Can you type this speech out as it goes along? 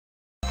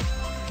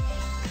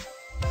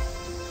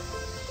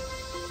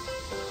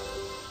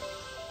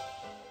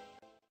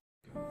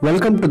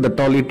Welcome to the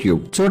Tally tube.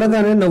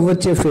 చూడగానే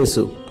నవ్వొచ్చే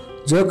face,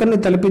 జోకర్ని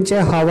తలపించే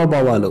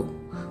హావభావాలు,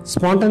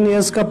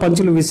 స్పాంటేనియస్గా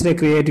పంచులు విసిరే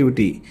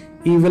క్రియేటివిటీ,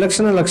 ఈ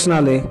విలక్షణ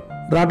లక్షణాలే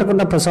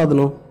రాటకొండ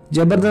ప్రసాద్ను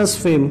జబర్దస్త్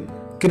ఫేమ్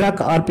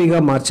కిరాక్ ఆర్పీగా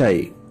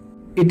మార్చాయి.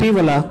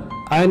 ఇటీవల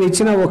ఆయన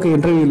ఇచ్చిన ఒక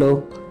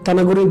ఇంటర్వ్యూలో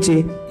తన గురించి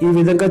ఈ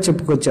విధంగా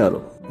చెప్పుకొచ్చారు.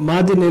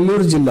 మాది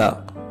నెల్లూరు జిల్లా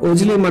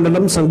ఓజిలి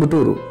మండలం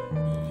సంగుటూరు.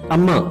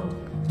 అమ్మ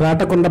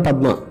రాటకొండ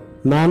పద్మ,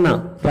 నాన్న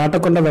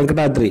రాటకొండ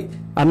వెంకటాద్రి,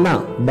 అన్న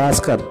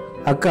భాస్కర్,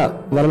 అక్క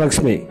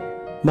వరలక్ష్మి.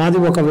 మాది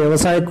ఒక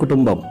వ్యవసాయ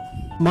కుటుంబం.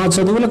 మా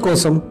చదువుల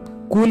కోసం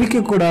కూలికి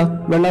కూడా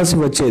వెళ్లాల్సి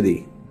వచ్చేది.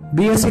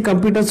 బీఎస్సీ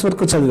కంప్యూటర్స్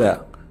వరకు చదివా.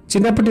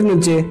 చిన్నప్పటి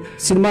నుంచే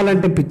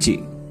సినిమాలంటే పిచ్చి.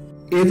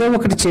 ఏదో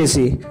ఒకటి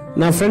చేసి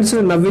నా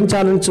ఫ్రెండ్స్ని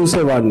నవ్వించాలని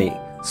చూసేవాడిని.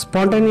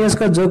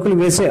 స్పాంటేనియస్గా జోకులు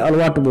వేసే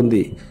అలవాటు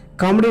ఉంది.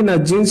 కామెడీ నా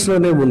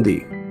జీన్స్లోనే ఉంది.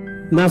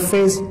 నా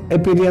ఫేస్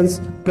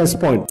అపీరియన్స్ ప్లస్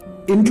పాయింట్.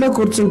 ఇంట్లో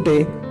కూర్చుంటే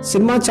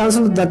సినిమా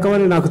ఛాన్సులు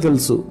దక్కవని నాకు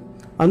తెలుసు.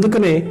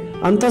 అందుకనే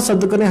అంతా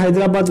సర్దుకుని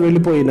హైదరాబాద్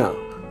వెళ్ళిపోయినా.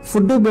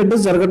 ఫుడ్ బెడ్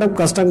జరగడం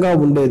కష్టంగా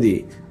ఉండేది.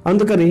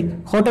 అందుకని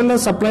హోటల్లో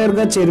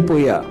సప్లయర్గా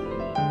చేరిపోయా.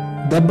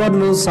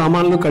 దెబ్బర్లు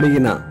సామాన్లు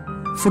కడిగిన.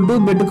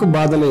 ఫుడ్ బెడ్కు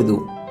బాధ లేదు.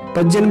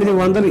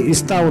 1800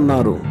 ఇస్తా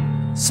ఉన్నారు.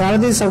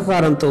 సారథి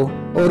సహకారంతో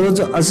ఓ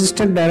రోజు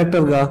అసిస్టెంట్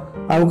డైరెక్టర్గా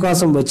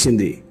అవకాశం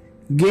వచ్చింది.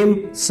 గేమ్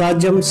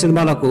సాధ్యం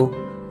సినిమాలకు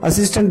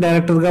అసిస్టెంట్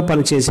డైరెక్టర్గా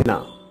పనిచేసిన.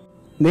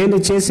 నేను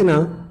చేసిన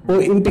ఓ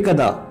ఇంటి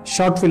కథ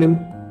షార్ట్ ఫిలిం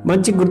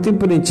మంచి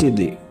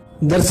గుర్తింపునిచ్చింది.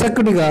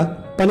 దర్శకుడిగా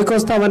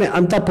పనికొస్తామని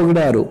అంతా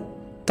పొగిడారు.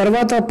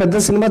 తర్వాత పెద్ద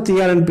సినిమా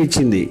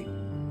తీయాలనిపించింది.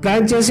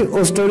 ప్లాన్ చేసి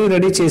ఓ స్టోరీ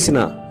రెడీ చేసిన.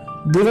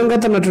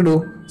 దివంగత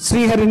నటుడు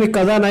శ్రీహరిని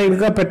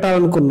కథానాయకుడిగా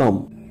పెట్టాలనుకున్నాం.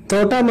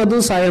 తోటా మధు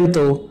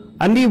సాయంతో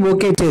అన్నీ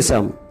ఓకే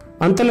చేశాం.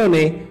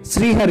 అంతలోనే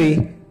శ్రీహరి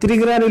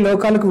తిరిగిరాని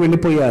లోకాలకు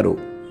వెళ్ళిపోయారు.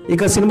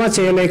 ఇక సినిమా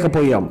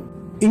చేయలేకపోయాం.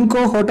 ఇంకో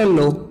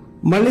హోటల్లో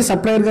మళ్ళీ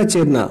సప్లయర్గా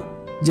చేరిన.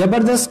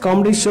 జబర్దస్త్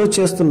కామెడీ షో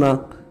చేస్తున్న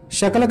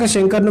శకలక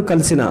శంకర్ను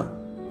కలిసిన.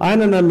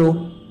 ఆయన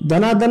నన్ను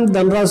ధనాధన్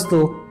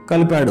ధనరాజ్తో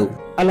కలిపాడు.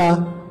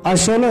 అలా ఆ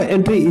షోలో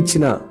ఎంట్రీ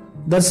ఇచ్చిన.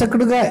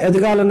 దర్శకుడిగా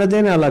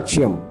ఎదగాలన్నదే నా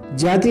లక్ష్యం.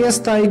 జాతీయ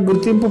స్థాయి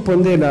గుర్తింపు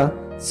పొందేలా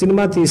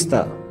సినిమా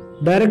తీస్తా.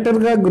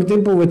 డైరెక్టర్గా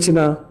గుర్తింపు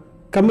వచ్చిన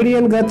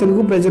కమెడియన్గా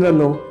తెలుగు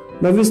ప్రజలను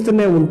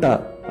నవ్విస్తూనే ఉంటా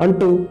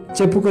అంటూ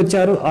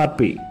చెప్పుకొచ్చారు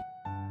ఆర్పి.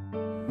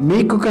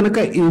 మీకు కనుక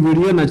ఈ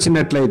వీడియో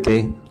నచ్చినట్లయితే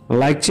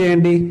లైక్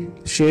చేయండి,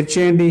 షేర్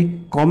చేయండి,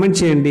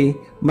 కామెంట్ చేయండి.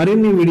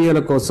 మరిన్ని వీడియోల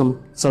కోసం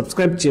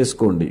సబ్స్క్రైబ్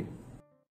చేసుకోండి.